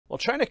While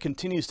China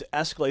continues to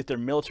escalate their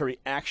military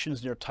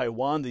actions near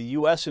Taiwan, the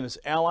U.S. and its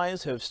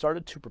allies have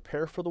started to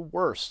prepare for the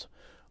worst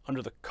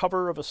under the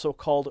cover of a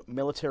so-called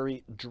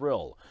military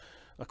drill.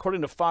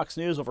 According to Fox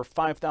News, over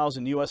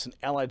 5,000 U.S. and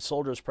allied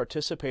soldiers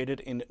participated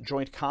in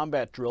joint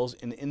combat drills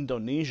in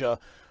Indonesia,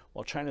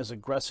 while China's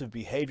aggressive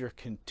behavior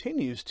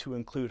continues to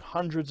include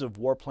hundreds of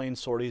warplane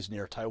sorties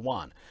near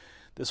Taiwan.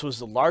 This was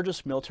the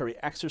largest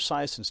military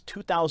exercise since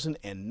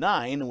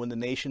 2009, when the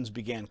nations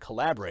began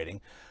collaborating.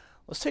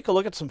 Let's take a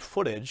look at some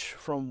footage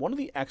from one of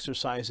the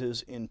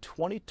exercises in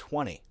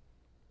 2020.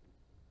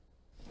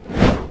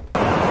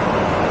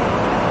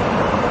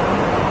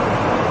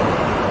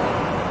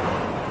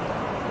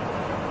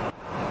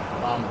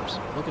 Bombers,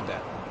 look at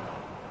that.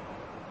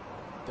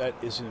 That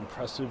is an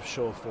impressive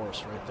show of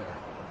force right there.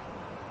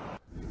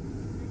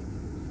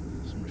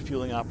 Some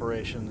refueling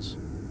operations.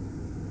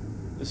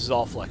 This is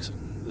all flexing.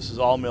 This is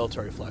all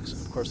military flexing.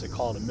 Of course, they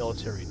call it a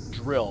military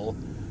drill,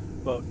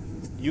 but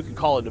you can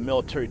call it a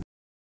military